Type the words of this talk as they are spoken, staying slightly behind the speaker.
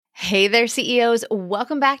Hey there, CEOs.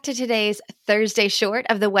 Welcome back to today's Thursday short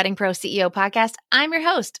of the Wedding Pro CEO podcast. I'm your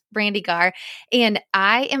host, Brandy Garr, and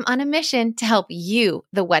I am on a mission to help you,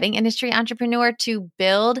 the wedding industry entrepreneur, to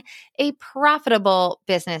build a profitable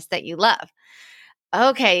business that you love.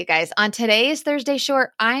 Okay, you guys, on today's Thursday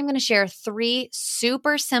short, I'm going to share 3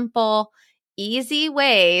 super simple, easy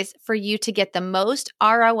ways for you to get the most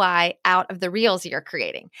ROI out of the reels you're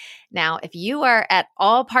creating. Now, if you are at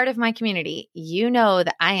all part of my community, you know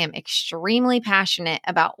that I am extremely passionate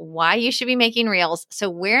about why you should be making reels. So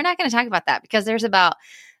we're not going to talk about that because there's about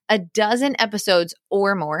a dozen episodes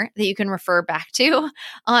or more that you can refer back to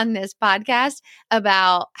on this podcast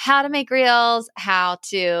about how to make reels, how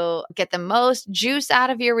to get the most juice out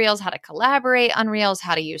of your reels, how to collaborate on reels,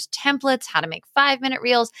 how to use templates, how to make 5-minute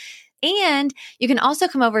reels. And you can also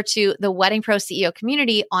come over to the Wedding Pro CEO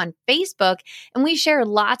community on Facebook, and we share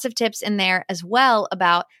lots of tips in there as well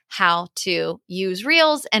about how to use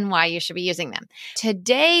reels and why you should be using them.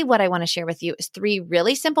 Today, what I want to share with you is 3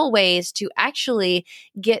 really simple ways to actually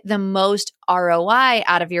get the most ROI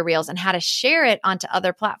out of your reels and how to share it onto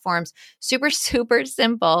other platforms. Super, super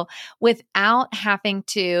simple without having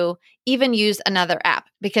to even use another app,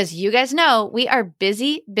 because you guys know we are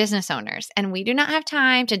busy business owners and we do not have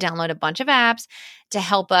time to download a bunch of apps to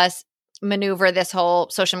help us maneuver this whole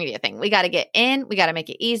social media thing. We got to get in, we got to make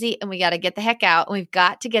it easy, and we got to get the heck out. And we've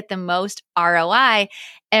got to get the most ROI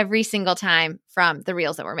every single time from the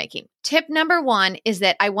reels that we're making. Tip number 1 is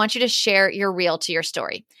that I want you to share your reel to your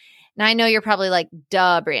story. Now, I know you're probably like,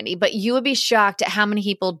 duh, Brandy, but you would be shocked at how many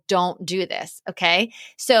people don't do this, okay?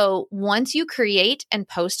 So once you create and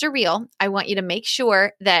post a reel, I want you to make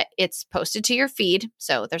sure that it's posted to your feed.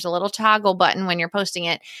 So there's a little toggle button when you're posting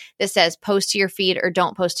it that says post to your feed or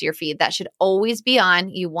don't post to your feed. That should always be on.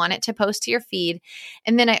 You want it to post to your feed.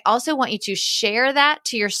 And then I also want you to share that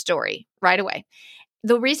to your story right away.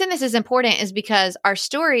 The reason this is important is because our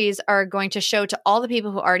stories are going to show to all the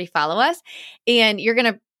people who already follow us, and you're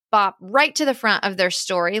going to bop right to the front of their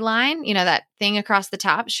storyline, you know, that thing across the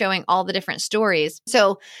top showing all the different stories.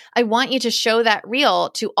 So I want you to show that reel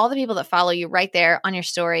to all the people that follow you right there on your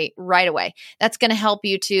story right away. That's going to help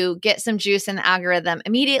you to get some juice in the algorithm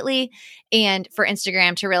immediately, and for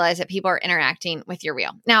Instagram to realize that people are interacting with your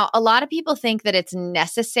reel. Now, a lot of people think that it's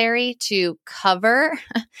necessary to cover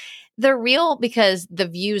the reel because the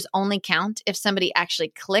views only count if somebody actually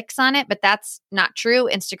clicks on it, but that's not true.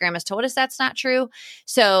 Instagram has told us that's not true.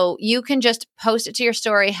 So you can just post it to your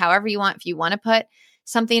story however you want. If you want to put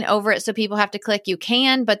something over it so people have to click, you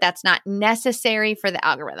can, but that's not necessary for the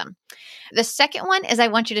algorithm. The second one is I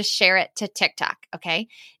want you to share it to TikTok, okay?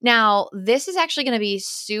 Now, this is actually going to be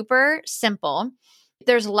super simple.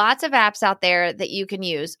 There's lots of apps out there that you can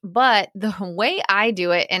use, but the way I do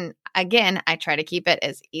it, and again, I try to keep it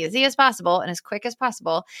as easy as possible and as quick as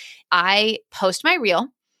possible. I post my reel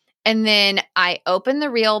and then I open the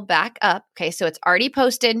reel back up. Okay, so it's already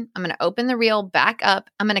posted. I'm going to open the reel back up.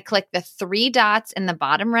 I'm going to click the 3 dots in the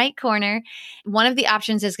bottom right corner. One of the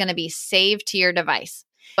options is going to be save to your device.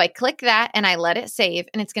 So I click that and I let it save,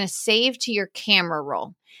 and it's going to save to your camera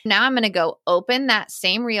roll. Now I'm going to go open that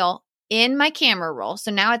same reel in my camera roll.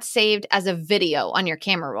 So now it's saved as a video on your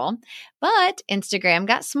camera roll. But Instagram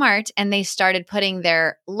got smart and they started putting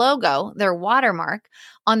their logo, their watermark,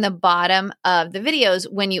 on the bottom of the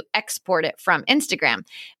videos when you export it from Instagram.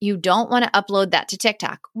 You don't want to upload that to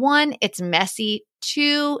TikTok. 1, it's messy.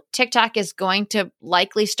 2, TikTok is going to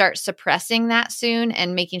likely start suppressing that soon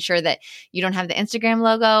and making sure that you don't have the Instagram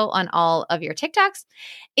logo on all of your TikToks.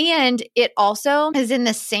 And it also is in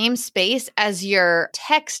the same space as your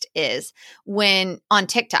text is when on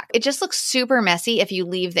TikTok. It just looks super messy if you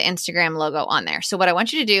leave the Instagram logo on there. So what I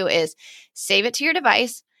want you to do is save it to your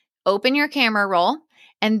device, open your camera roll,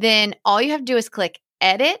 and then all you have to do is click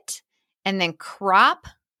edit and then crop.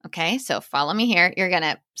 Okay, so follow me here. You're going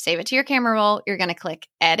to save it to your camera roll. You're going to click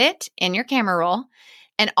edit in your camera roll.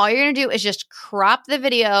 And all you're going to do is just crop the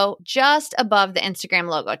video just above the Instagram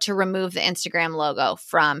logo to remove the Instagram logo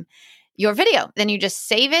from your video. Then you just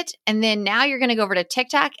save it. And then now you're going to go over to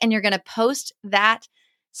TikTok and you're going to post that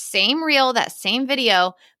same reel, that same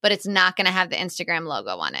video, but it's not going to have the Instagram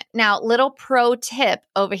logo on it. Now, little pro tip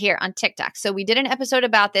over here on TikTok. So we did an episode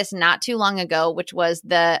about this not too long ago, which was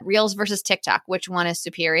the Reels versus TikTok, which one is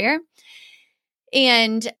superior.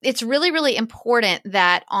 And it's really, really important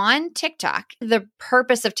that on TikTok, the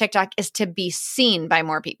purpose of TikTok is to be seen by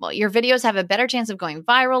more people. Your videos have a better chance of going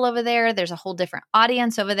viral over there. There's a whole different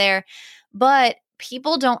audience over there. But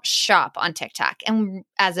people don't shop on TikTok. And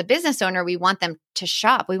as a business owner, we want them to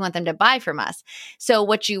shop. We want them to buy from us. So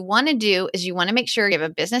what you want to do is you want to make sure you have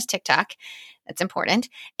a business TikTok That's important.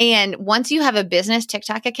 And once you have a business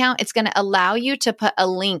TikTok account, it's going to allow you to put a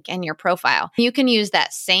link in your profile. You can use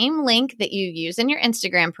that same link that you use in your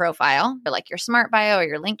Instagram profile, or like your Smart Bio or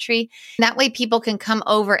your Linktree. That way people can come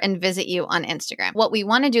over and visit you on Instagram. What we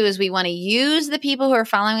want to do is we want to use the people who are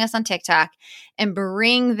following us on TikTok and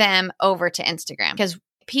bring them over to Instagram, because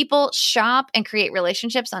people shop and create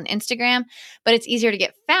relationships on Instagram, but it's easier to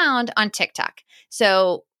get found on TikTok.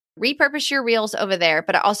 So repurpose your reels over there,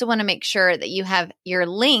 but I also want to make sure that you have your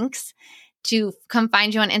links to come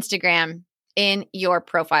find you on Instagram in your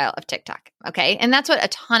profile of TikTok. Okay. And that's what a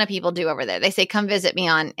ton of people do over there. They say, come visit me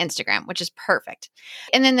on Instagram, which is perfect.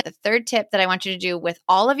 And then the third tip that I want you to do with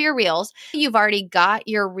all of your reels, you've already got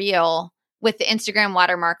your reel with the Instagram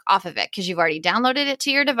watermark off of it because you've already downloaded it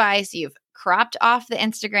to your device. You've cropped off the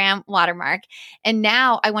Instagram watermark. And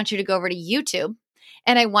now I want you to go over to YouTube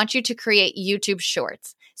and I want you to create YouTube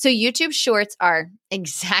Shorts. So YouTube Shorts are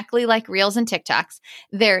exactly like Reels and TikToks.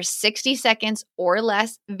 They're 60 seconds or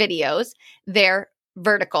less videos. They're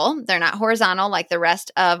vertical. They're not horizontal like the rest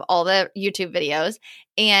of all the YouTube videos.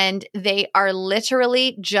 And they are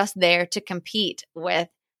literally just there to compete with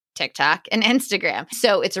TikTok and Instagram.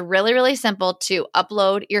 So it's really, really simple to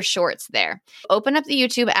upload your shorts there. Open up the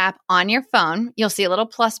YouTube app on your phone. You'll see a little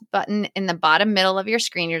plus button in the bottom middle of your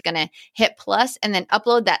screen. You're going to hit plus and then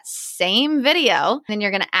upload that same video. Then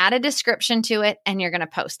you're going to add a description to it and you're going to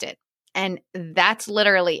post it. And that's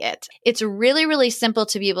literally it. It's really, really simple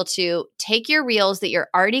to be able to take your reels that you're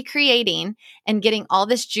already creating and getting all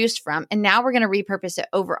this juice from. And now we're going to repurpose it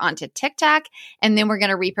over onto TikTok. And then we're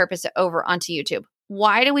going to repurpose it over onto YouTube.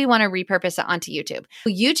 Why do we want to repurpose it onto YouTube?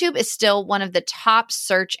 YouTube is still one of the top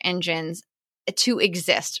search engines to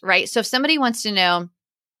exist, right? So if somebody wants to know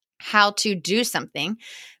how to do something,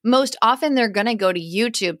 most often they're going to go to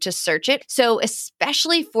YouTube to search it. So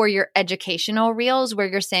especially for your educational reels where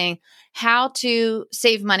you're saying how to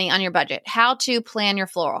save money on your budget, how to plan your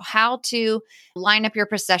floral, how to line up your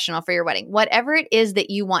processional for your wedding, whatever it is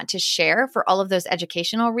that you want to share for all of those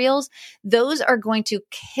educational reels, those are going to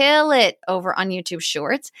kill it over on YouTube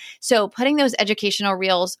Shorts. So putting those educational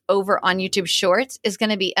reels over on YouTube Shorts is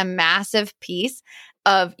going to be a massive piece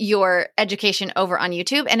of your education over on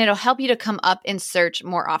YouTube, and it'll help you to come up in search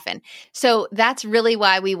more often. So that's really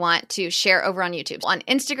why we want to share over on YouTube. On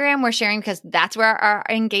Instagram, we're sharing because that's where our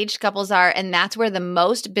engaged couples are, and that's where the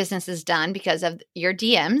most business is done because of your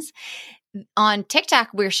DMs. On TikTok,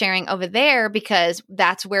 we're sharing over there because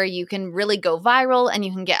that's where you can really go viral and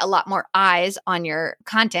you can get a lot more eyes on your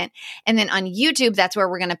content. And then on YouTube, that's where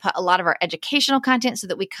we're going to put a lot of our educational content so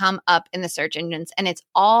that we come up in the search engines, and it's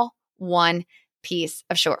all one piece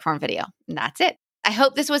of short form video. And that's it. I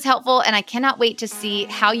hope this was helpful, and I cannot wait to see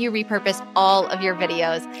how you repurpose all of your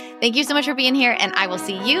videos. Thank you so much for being here, and I will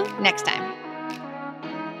see you next time.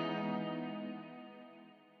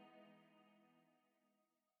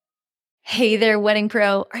 Hey there, Wedding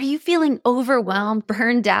Pro. Are you feeling overwhelmed,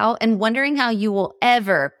 burned out, and wondering how you will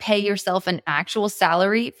ever pay yourself an actual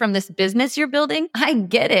salary from this business you're building? I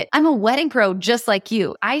get it. I'm a wedding pro just like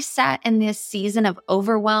you. I sat in this season of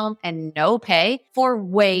overwhelm and no pay for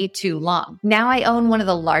way too long. Now I own one of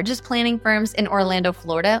the largest planning firms in Orlando,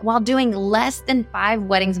 Florida, while doing less than 5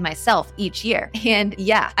 weddings myself each year. And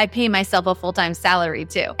yeah, I pay myself a full-time salary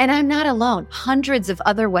too. And I'm not alone. Hundreds of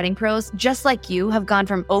other wedding pros just like you have gone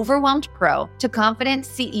from overwhelmed pro to confident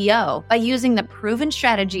CEO by using the proven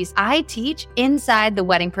strategies I teach inside the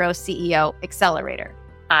Wedding Pro CEO Accelerator.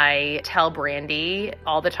 I tell Brandy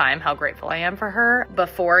all the time how grateful I am for her.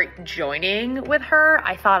 Before joining with her,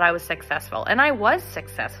 I thought I was successful, and I was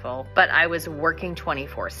successful, but I was working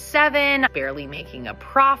 24/7, barely making a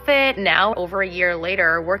profit. Now, over a year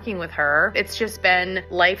later, working with her, it's just been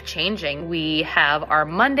life-changing. We have our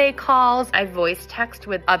Monday calls. I voice text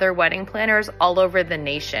with other wedding planners all over the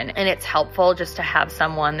nation, and it's helpful just to have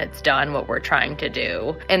someone that's done what we're trying to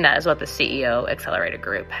do. And that is what the CEO Accelerator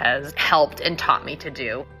Group has helped and taught me to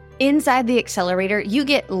do. Inside the Accelerator, you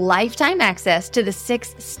get lifetime access to the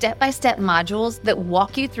 6 step-by-step modules that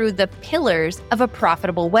walk you through the pillars of a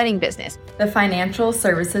profitable wedding business. The financial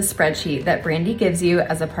services spreadsheet that Brandy gives you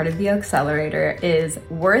as a part of the Accelerator is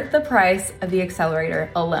worth the price of the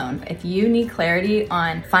Accelerator alone. If you need clarity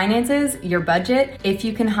on finances, your budget, if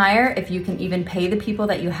you can hire, if you can even pay the people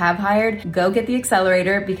that you have hired, go get the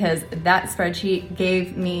Accelerator, because that spreadsheet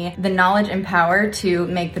gave me the knowledge and power to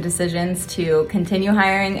make the decisions to continue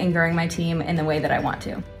hiring and growing my team in the way that I want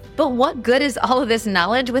to. But what good is all of this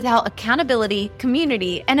knowledge without accountability,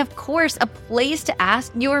 community, and of course, a place to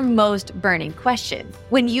ask your most burning question?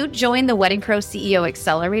 When you join the Wedding Pro CEO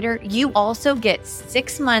Accelerator, you also get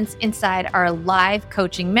 6 months inside our live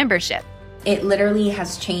coaching membership. It literally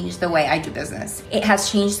has changed the way I do business. It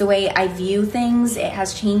has changed the way I view things. It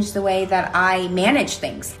has changed the way that I manage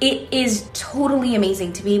things. It is totally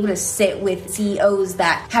amazing to be able to sit with CEOs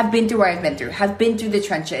that have been through what I've been through, have been through the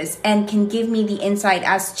trenches, and can give me the insight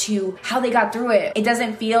as to how they got through it. It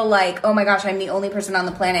doesn't feel like, oh my gosh, I'm the only person on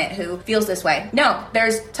the planet who feels this way. No,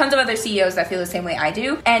 there's tons of other CEOs that feel the same way I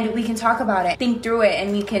do, and we can talk about it, think through it,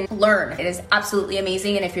 and we can learn. It is absolutely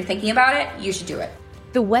amazing, and if you're thinking about it, you should do it.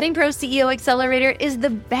 The Wedding Pro CEO Accelerator is the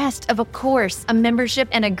best of a course, a membership,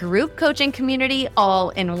 and a group coaching community all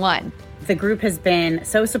in one. The group has been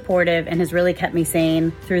so supportive and has really kept me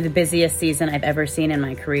sane through the busiest season I've ever seen in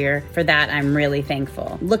my career. For that, I'm really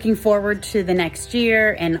thankful. Looking forward to the next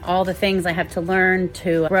year and all the things I have to learn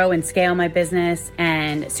to grow and scale my business,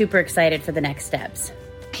 and super excited for the next steps.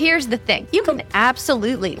 Here's the thing. You can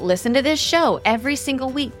absolutely listen to this show every single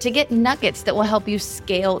week to get nuggets that will help you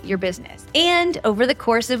scale your business. And over the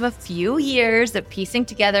course of a few years of piecing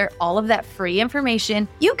together all of that free information,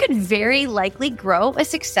 you could very likely grow a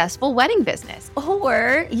successful wedding business.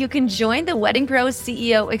 Or you can join the Wedding Pro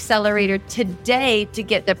CEO Accelerator today to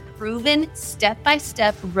get the proven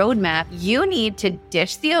step-by-step roadmap you need to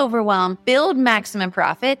ditch the overwhelm, build maximum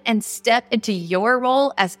profit, and step into your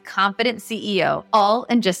role as confident CEO, all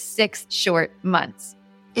in just 6 short months.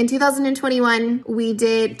 In 2021, we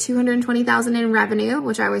did $220,000 in revenue,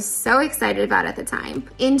 which I was so excited about at the time.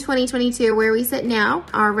 In 2022, where we sit now,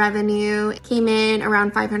 our revenue came in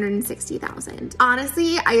around $560,000.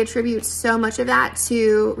 Honestly, I attribute so much of that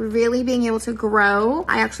to really being able to grow.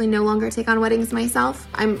 I actually no longer take on weddings myself.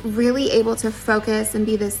 I'm really able to focus and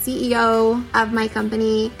be the CEO of my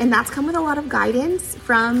company, and that's come with a lot of guidance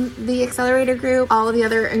from the Accelerator Group, all of the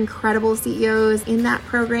other incredible CEOs in that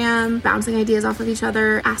program, bouncing ideas off of each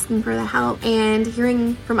other, asking for the help, and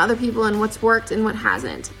hearing from other people and what's worked and what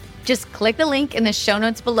hasn't. Just click the link in the show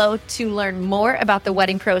notes below to learn more about the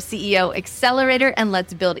Wedding Pro CEO Accelerator, and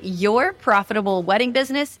let's build your profitable wedding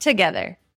business together.